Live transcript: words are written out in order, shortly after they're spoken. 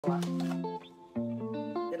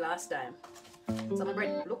the last time. So my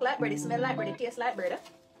bread look like bread, it smell like bread, it tastes like bread,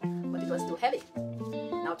 but it was too heavy.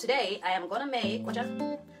 Now today I am gonna make,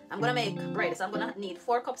 I'm gonna make bread. So I'm gonna need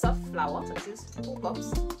 4 cups of flour. So this is 2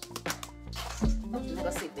 cups. Let me go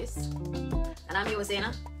sieve this. And I'm using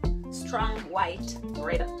strong white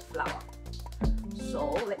bread flour.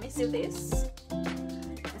 So let me sieve this.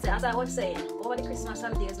 So as I was saying, over the Christmas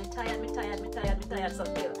holidays, me tired so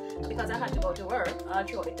ill. Because I had to go to work all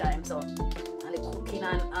throughout the time, so, and the cooking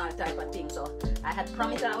and all type of things. So I had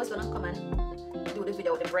promised that I was gonna come and do the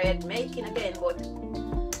video with the bread making again, but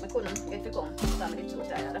I couldn't get to come because I'm too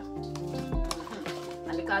tired.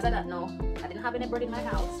 And because of that now, I didn't have any bread in my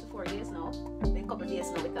house for 4 days now. A couple of days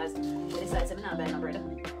now because I decided to not buy no bread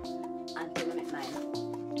until I make mine.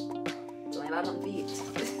 So I have nothing to eat.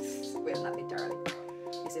 Well, not literally.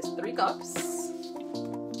 This is 3 cups.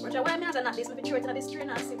 Which I want me to not this, maybe throw it in this tray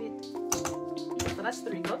and sieve it. So that's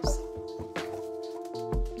 3 cups.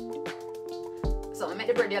 So I made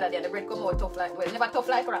the bread the other day and the bread come out tough like, well, never tough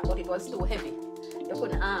like that, but it was too heavy. You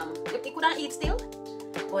couldn't you couldn't eat still,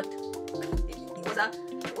 but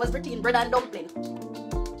it was between bread and dumpling.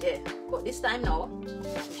 Yeah, but this time now,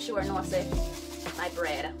 I'm sure now say my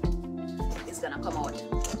bread is gonna come out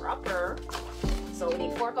proper. So we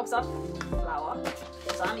need 4 cups of flour.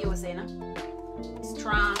 So I'm using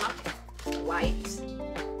strong white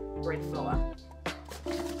bread flour.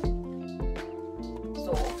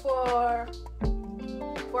 So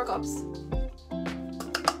 4 cups.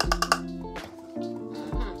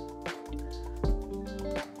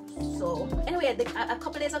 So anyway, a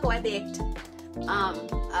couple days ago I baked.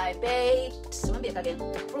 I baked. Let me bake again.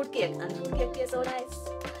 Fruit cake, and the fruit cake tastes so nice.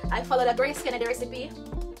 I followed a Grace Kennedy recipe,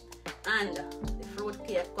 and the fruit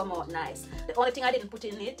cake come out nice. The only thing I didn't put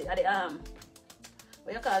in it are the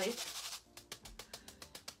what you call it?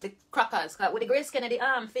 The crackers. With the Grace Kennedy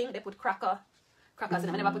thing, they put crackers in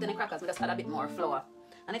them. I never put any crackers. We just add a bit more flour,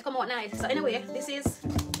 and it come out nice. So anyway, this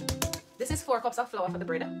is 4 cups of flour for the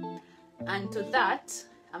bread, and to that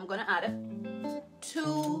I'm gonna add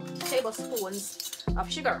 2 tablespoons of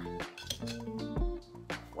sugar.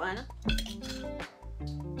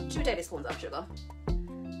 2 tablespoons of sugar,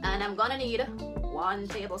 and I'm gonna need 1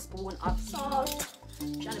 tablespoon of salt.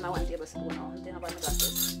 Show me my 1 tablespoon now.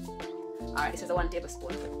 Alright, this is a 1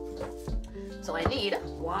 tablespoon. So I need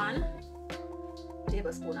 1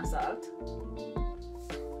 tablespoon of salt.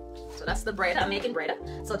 So that's the bread. I'm making bread.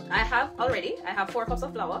 So I have 4 cups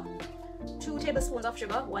of flour, 2 tablespoons of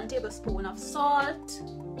sugar, 1 tablespoon of salt.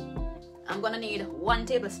 I'm gonna need 1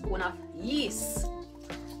 tablespoon of yeast.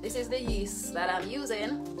 This is the yeast that I'm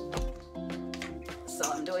using.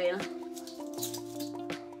 So I'm doing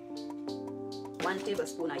 1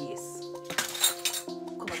 tablespoon of yeast.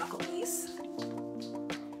 Cover back up yeast.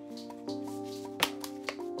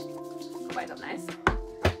 Cover it up nice.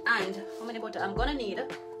 And how many butter? I'm gonna need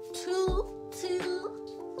 2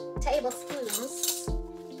 tablespoons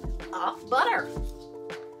of butter.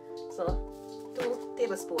 So 2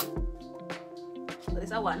 tablespoons. So this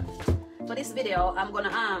is 1. For this video, I'm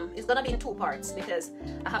gonna it's gonna be in 2 parts because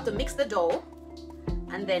I have to mix the dough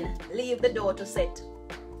and then leave the dough to set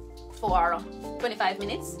for 25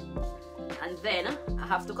 minutes, and then I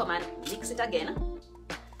have to come and mix it again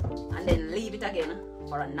and then leave it again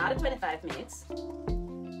for another 25 minutes.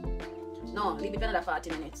 No, leave it for another 40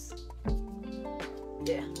 minutes.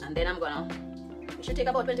 Yeah, and then it should take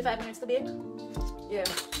about 25 minutes to bake. Yeah.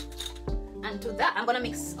 And to that, I'm gonna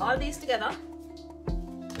mix all these together,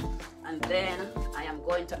 and then I am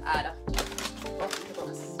going to add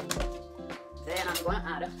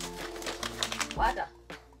water.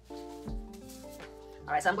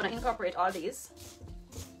 Alright, so I'm going to incorporate all these.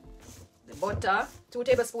 The butter, 2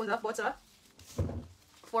 tablespoons of butter,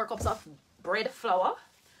 4 cups of bread flour.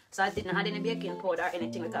 So I didn't add any baking powder or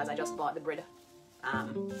anything because I just bought the bread.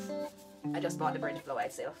 I just bought the bread flour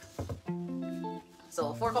itself.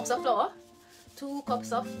 So 4 cups of flour, 2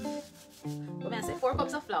 cups of, 4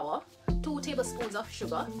 cups of flour, 2 tablespoons of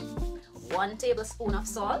sugar, 1 tablespoon of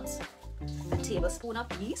salt, a tablespoon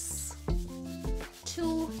of yeast,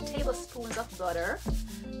 2 tablespoons of butter,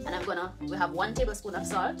 and we have 1 tablespoon of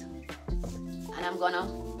salt, and I'm gonna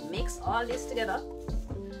mix all this together,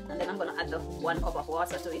 and then I'm gonna add the 1 cup of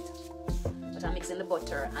water to it. But I'm mixing the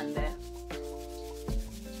butter and the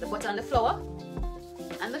flour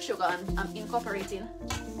and the sugar, and I'm incorporating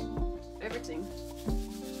everything.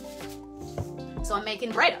 So I'm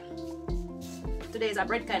making bread. Today is a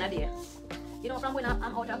bread kind of day. You know, from when I'm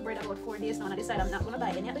out of bread about 4 days now, and I decided I'm not going to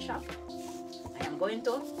buy any at the shop. I am going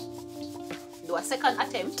to do a second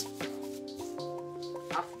attempt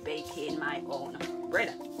of baking my own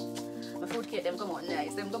bread. My fruit cake them come out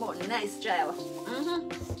nice. Them come out nice, child.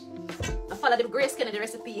 I follow the Grace Kennedy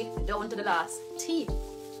recipe down to the last T.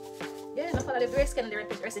 Yeah, I follow the Grace Kennedy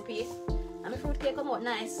recipe. And my fruit cake come out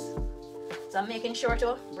nice. So I'm making sure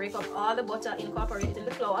to break up all the butter, incorporate it in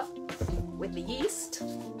the flour with the yeast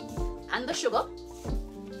and the sugar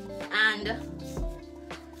and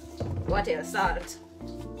what else? Salt.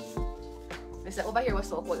 I said over here was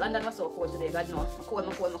so cold. London was so cold today. God knows. Cold.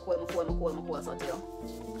 So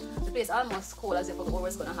the place almost cold as if we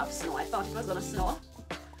was gonna have snow. I thought it was gonna snow.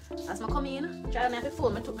 As I come in, child, I have to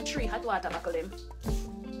full. I took my 3 hot water bottle them.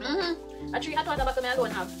 A 3 hot water bottle I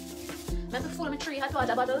alone have. I have to full my 3 hot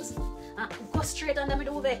water bottles and go straight under my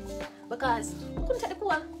duvet because I couldn't take the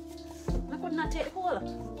cold. I could not take the cold.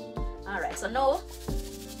 Alright, so now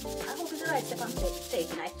I hope it's the right step I'm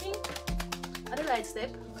taking. I think that's the right step.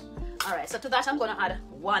 Alright, so to that I'm gonna add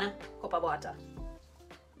 1 cup of water.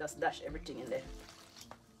 Just dash everything in there.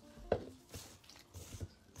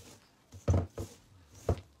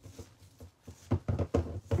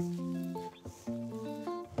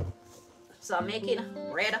 So I'm making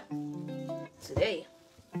bread today.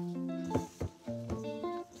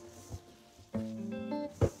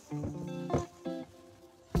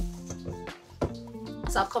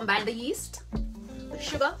 So I've combined the yeast, the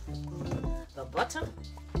sugar, the butter.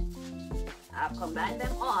 I've combined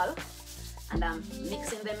them all and I'm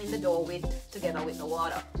mixing them in the dough together with the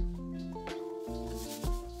water.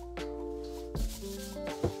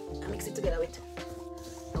 I mix it together with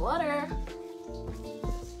the water.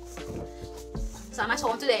 So I'm at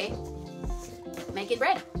home today making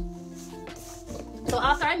bread. So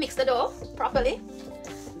after I mix the dough properly,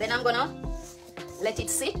 then I'm gonna let it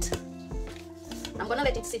sit. I'm gonna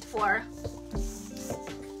let it sit for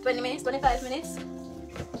 20 minutes, 25 minutes.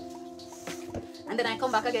 And then I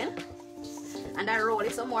come back again and I roll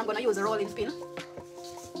it some more. I'm gonna use a rolling pin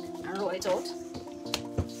and roll it out.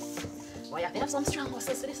 Boy, you have to have some strong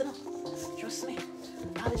muscles for this, you know. Trust me.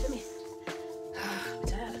 Have it for me. I'm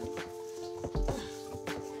tired.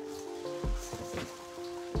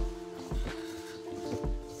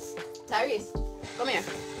 Tyrese, come here.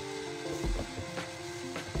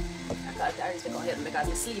 I call Tyrese to come help me because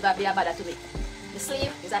the sleeve have been bother to me. The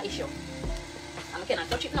sleeve is an issue. And I cannot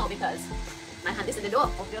touch it now because my hand is in the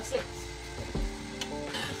door, obviously.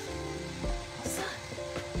 What's that?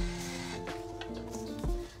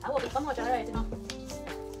 I hope it come out alright, you know.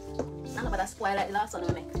 None of that spoil like the last one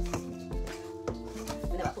we make.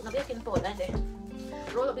 We never put no baking powder in there.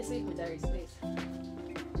 Roll up the sleeve, me Tyrese, please.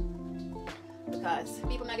 Because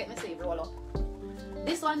people may get me sleeve roll up.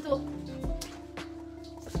 This one too.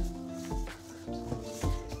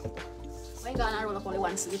 When gonna roll up only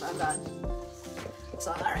one sleeve and gone.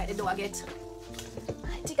 So alright, the dough I get.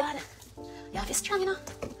 Mighty God. You have it strong enough.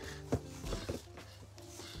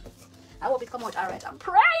 I hope it come out alright. I'm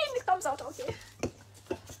praying it comes out okay.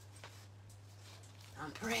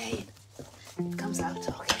 I'm praying it comes out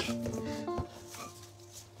okay.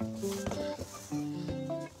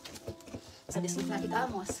 So this looks like it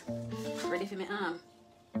almost ready for my arm.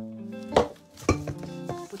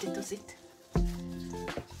 Put it to sit.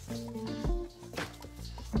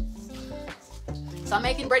 So I'm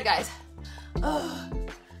making bread, guys. Oh,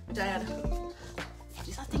 I'm tired.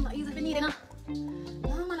 This thing not easy for needing, huh?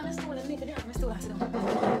 No man, I'm still need to do it. I'm still sit down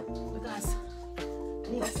because I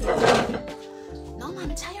need to sleep. No man,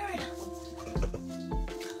 I'm tired.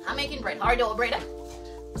 I'm making bread, hard dough bread.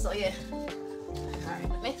 So yeah. Alright,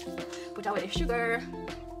 let me put away the sugar.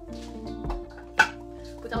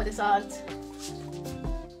 Put away the salt.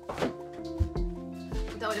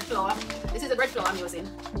 Put away the flour. This is the bread flour I'm using.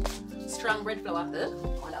 Strong bread flour.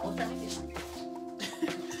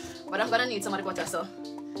 But I'm gonna need some of the butter, so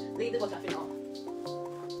leave the butter for now.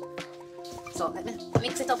 So let me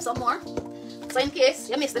mix it up some more. So in case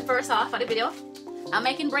you missed the first half of the video, I'm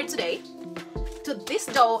making bread today. To this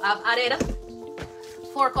dough I've added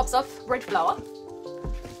 4 cups of bread flour,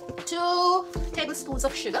 2 tablespoons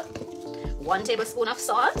of sugar, 1 tablespoon of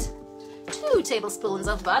salt, 2 tablespoons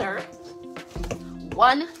of butter,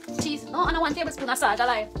 1 tablespoon of salt, I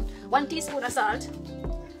lied. 1 teaspoon of salt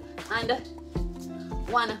and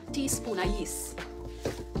 1 teaspoon of yeast.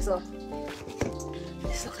 So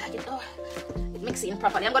this looks like it mixes in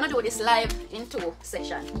properly. I'm gonna do this live in 2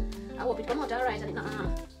 sessions. I hope it come out alright and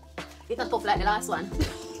it's not tough like the last one.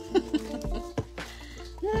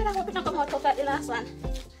 Yeah, I hope it not come out tough like the last one.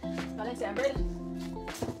 But let's say a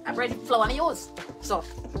bread flour I use. So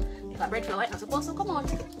if a bread flour it's not supposed to come out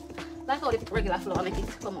like how the regular flour make it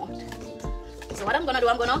come out. So what I'm gonna do,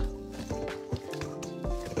 I'm gonna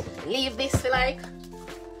leave this for like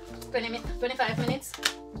 25 minutes.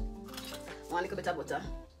 1 little bit of butter.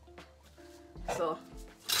 So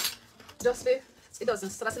just be, it doesn't,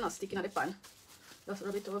 so that's not sticking on the pan. Just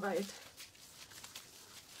rub it over it.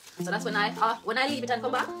 So that's when I leave it and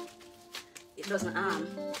come back, it doesn't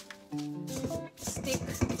stick.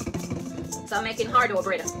 So I'm making hard-dough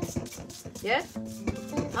bread. Yeah?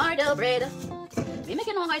 Hard-dough bread. Me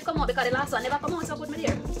making know how it come out because the last one never come out so good me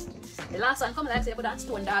there. The last one come like say put that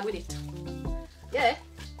stone dog with it. Yeah?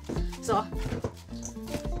 So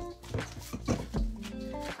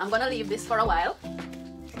I'm gonna leave this for a while.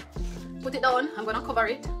 Put it down, I'm gonna cover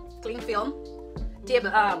it, cling film, tea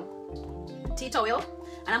towel,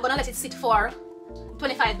 and I'm gonna let it sit for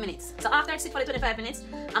 25 minutes. So after it sits for the 25 minutes,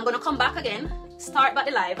 I'm gonna come back again, start back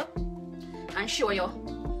the live, and show you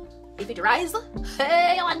if it rise.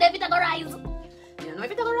 Hey, I wonder if it gonna rise. You don't know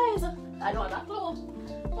if it gonna rise. I don't have a clue.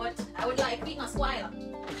 But I would like it not spoil.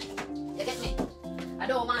 You get me? I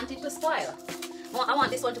don't want it to spoil. I want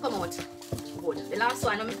this one to come out good. The last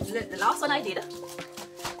one I did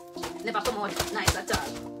never come out nice at all.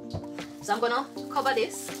 So I'm gonna cover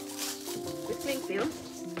this with cling film,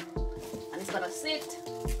 and it's gonna sit.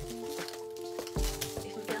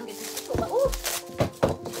 If we can get this to cover, oh,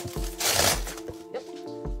 yep.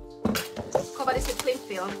 Cover this with cling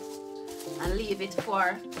film and leave it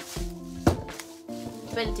for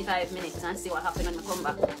 25 minutes and see what happens when we come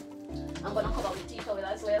back. I'm gonna cover with tea towel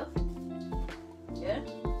as well. Yeah.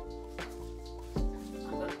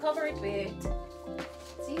 I'm gonna cover it with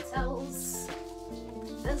tea towels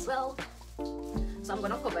as well. So I'm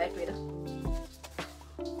gonna cover it with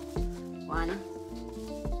 1,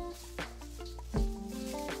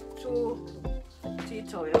 2 tea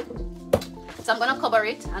towel. So I'm gonna cover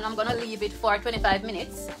it and I'm gonna leave it for 25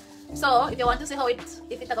 minutes. So if you want to see how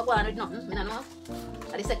if it go on with nothing, I don't know.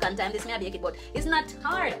 The second time this may bake it, but it's not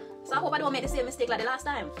hard. So I hope I don't make the same mistake like the last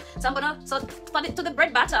time. So I'm gonna, to the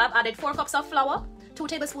bread batter, I've added 4 cups of flour, 2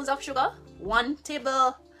 tablespoons of sugar, 1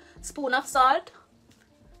 tablespoon of salt,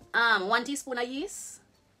 1 teaspoon of yeast,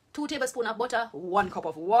 2 tablespoons of butter, 1 cup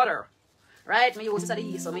of water. Right? Me use this as the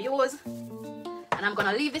yeast, so me use. And I'm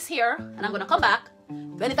gonna leave this here, and I'm gonna come back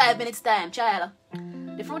 25 minutes time, child.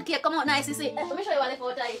 The fruit cake come out nice, you see. Let me show you what left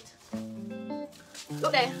out of it.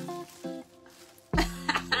 Look there.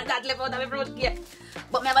 That left out of the fruit cake.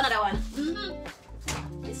 But me have another one.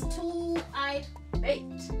 It's 2 I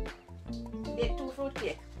baked 2 fruit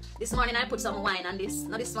cake. This morning I put some wine on this.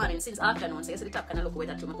 Not this morning, since afternoon. So you see the top kind of look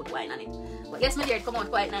wetter too. I put wine on it. But yes, my dear, it come out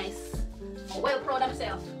quite nice. I'm well proud of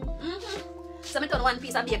myself. So I turn 1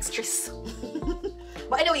 piece of baked stress.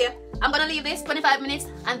 But anyway, I'm gonna leave this 25 minutes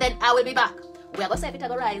and then I will be back. We are gonna see if it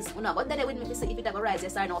will rise. We're not going to with me to see if it will rise.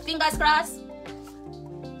 Yes or no. Fingers crossed.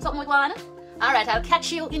 Something with one. Alright, I'll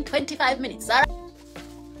catch you in 25 minutes. Alright.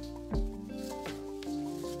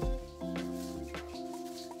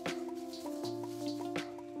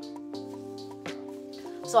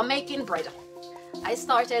 So I'm making bread. I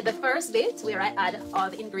started the first bit where I add all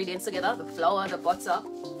the ingredients together, the flour, the butter,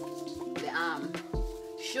 the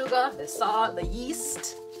sugar, the salt, the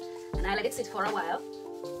yeast, and I let it sit for a while.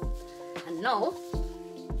 And now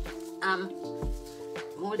I'm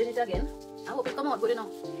molding it again. I hope it come out good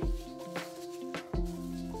enough.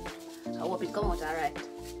 I hope it come out alright.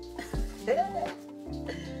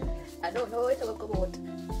 I don't know if it will come out.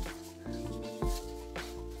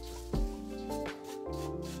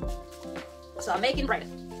 So I'm making bread,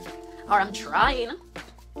 or I'm trying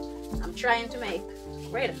to make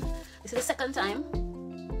bread. This is the second time.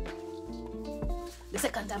 The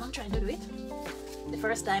second time I'm trying to do it. The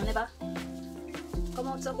first time never come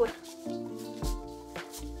out so good.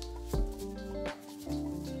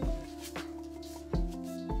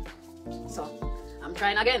 So I'm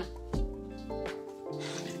trying again.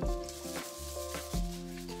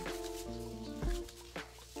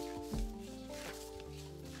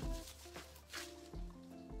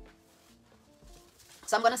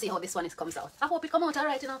 So I'm gonna see how this one comes out. I hope it come out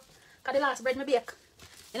alright, you know. Cause the last bread me bake,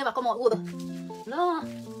 it never come out good. No,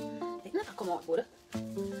 it never come out good.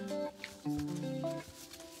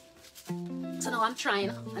 So now I'm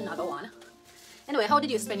trying another one. Anyway, how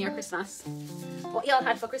did you spend your Christmas? What y'all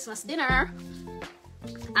had for Christmas dinner?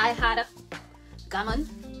 I had gammon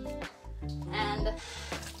and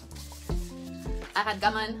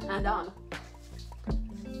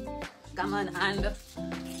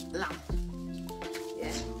lamb.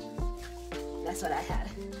 Yeah, that's what I had.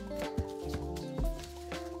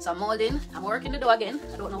 So I'm molding. I'm working the dough again.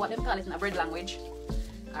 I don't know what they call it in a bread language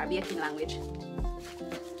or baking language,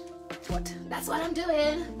 but that's what I'm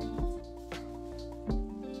doing.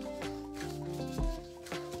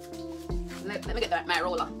 Let me get my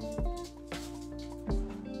roller.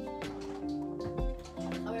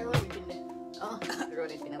 Oh, I roll it in there. Oh, I roll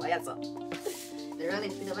it in there. Why that's up? They're really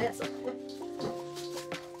fit over here, so.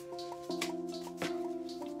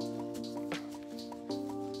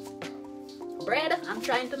 Bread. I'm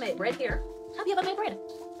trying to make bread here. Have you ever made bread?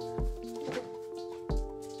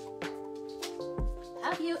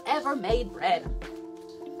 Have you ever made bread?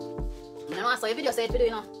 You know, I saw your video say it video,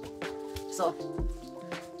 you know. So,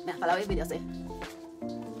 I follow your video say.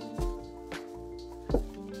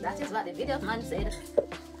 That is what the video man said.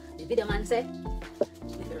 The video man said,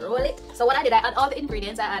 roll it. So what I did, I add all the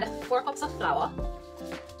ingredients. I added 4 cups of flour.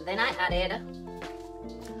 Then I added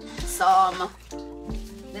some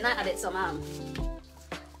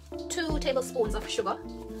 2 tablespoons of sugar,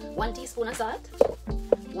 1 teaspoon of salt,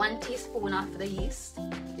 1 teaspoon of the yeast.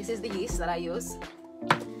 This is the yeast that I use.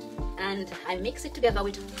 And I mix it together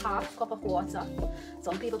with half cup of water.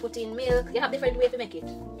 Some people put in milk. You have different ways to make it.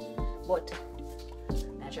 But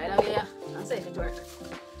I try that way and see if it works.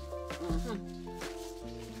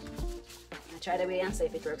 I try the way and see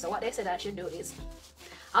if it works. So what they said I should do is,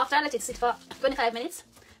 after I let it sit for 25 minutes,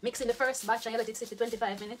 mix in the first batch and you let it sit for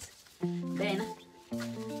 25 minutes. Then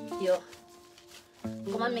you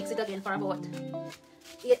come and mix it again for about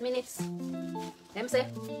 8 minutes. Let me say.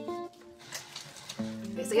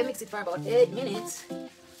 Okay, so you mix it for about 8 minutes.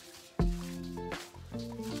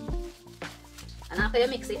 And after you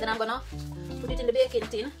mix it, then I'm gonna put it in the baking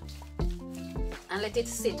tin and let it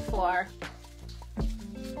sit for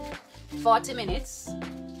 40 minutes.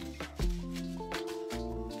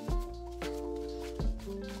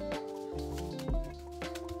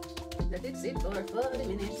 Let it sit for 40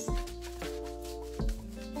 minutes.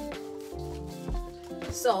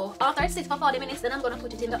 So after it sits for 40 minutes, then I'm gonna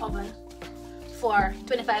put it in the oven for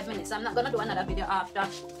 25 minutes. I'm not gonna do another video after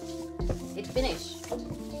it finished.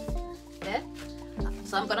 Yeah?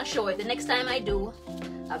 So I'm gonna show you the next time I do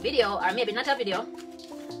a video, or maybe not a video.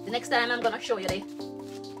 The next time I'm gonna show you the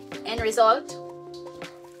end result.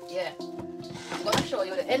 Yeah. I'm gonna show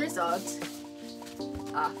you the end result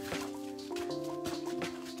of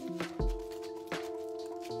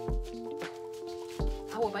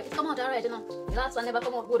I hope it come out alright, you know. The last one never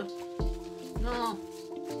come out good. No.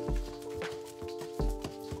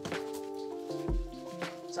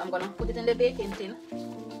 So I'm gonna put it in the baking tin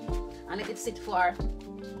and let it sit for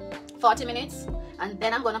 40 minutes, and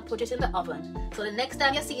then I'm gonna put it in the oven. So the next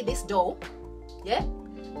time you see this dough, yeah,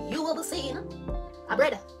 you will be seeing a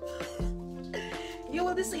bread. You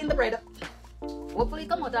will be seeing the bread. Hopefully it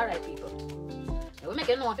come out alright, people. I will make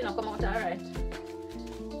you know if it don't come out alright.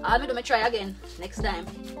 I'll do me try again next time.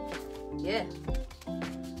 Yeah.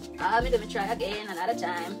 I'll do me try again another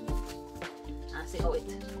time and see how it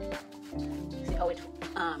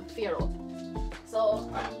fare out. So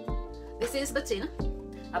this is the tin.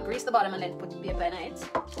 I grease the bottom and then put paper in it.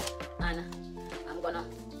 And I'm gonna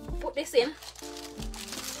put this in.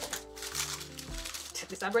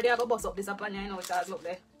 This already I go bust up this up and you know it has look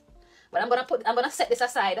there. But I'm gonna set this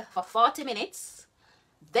aside for 40 minutes.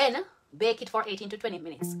 Then bake it for 18 to 20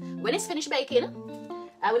 minutes. When it's finished baking,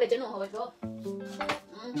 I will let you know how it goes.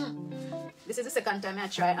 This is the second time I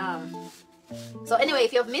try. So anyway,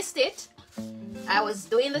 if you've missed it, I was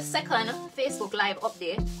doing the second Facebook Live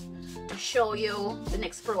update to show you the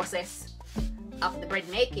next process of the bread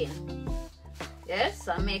making. Yes,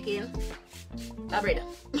 I'm making a bread.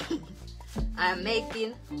 I'm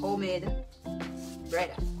making homemade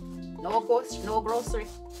bread. No grocery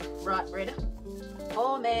brought bread.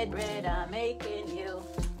 Homemade bread I'm making you.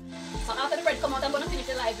 So after the bread come out, I'm going to finish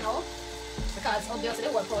the live now, because obviously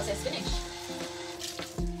the whole process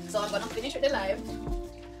finished. So I'm going to finish with the live.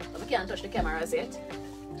 But I can't touch the cameras yet.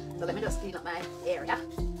 So let me just clean up my area.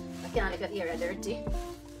 I can't leave the area dirty.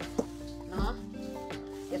 No.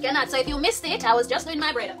 You cannot. So if you missed it, I was just doing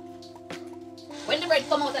my bread. When the bread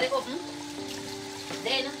come out of the oven,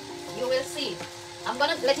 then you will see. I'm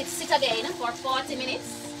going to let it sit again for 40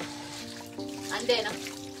 minutes. And then I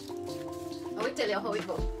will tell you how it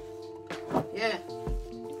goes. Yeah.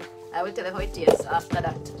 I will tell you how it tastes after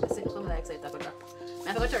that. I see come like that.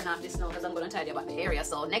 I'm going to turn off this now because I'm going to tidy about the area.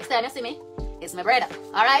 So next time you see me, it's my bread.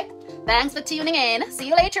 Alright? Thanks for tuning in. See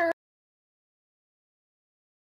you later.